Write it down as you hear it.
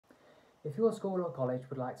If your school or college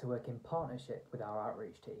would like to work in partnership with our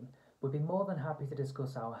outreach team, we'd be more than happy to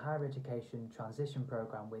discuss our higher education transition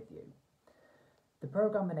programme with you. The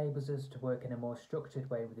programme enables us to work in a more structured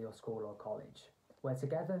way with your school or college, where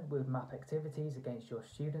together we would map activities against your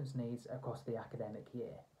students' needs across the academic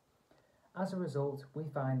year. As a result, we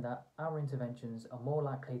find that our interventions are more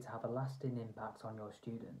likely to have a lasting impact on your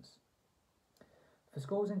students. For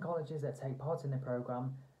schools and colleges that take part in the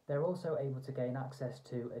programme, they're also able to gain access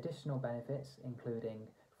to additional benefits, including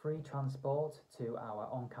free transport to our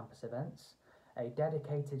on-campus events, a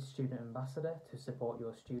dedicated student ambassador to support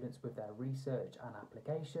your students with their research and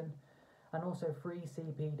application, and also free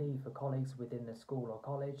CPD for colleagues within the school or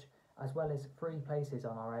college, as well as free places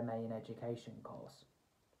on our MA in Education course.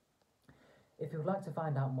 If you would like to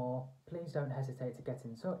find out more, please don't hesitate to get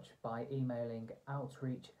in touch by emailing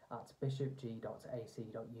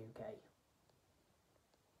outreach@bishopg.ac.uk.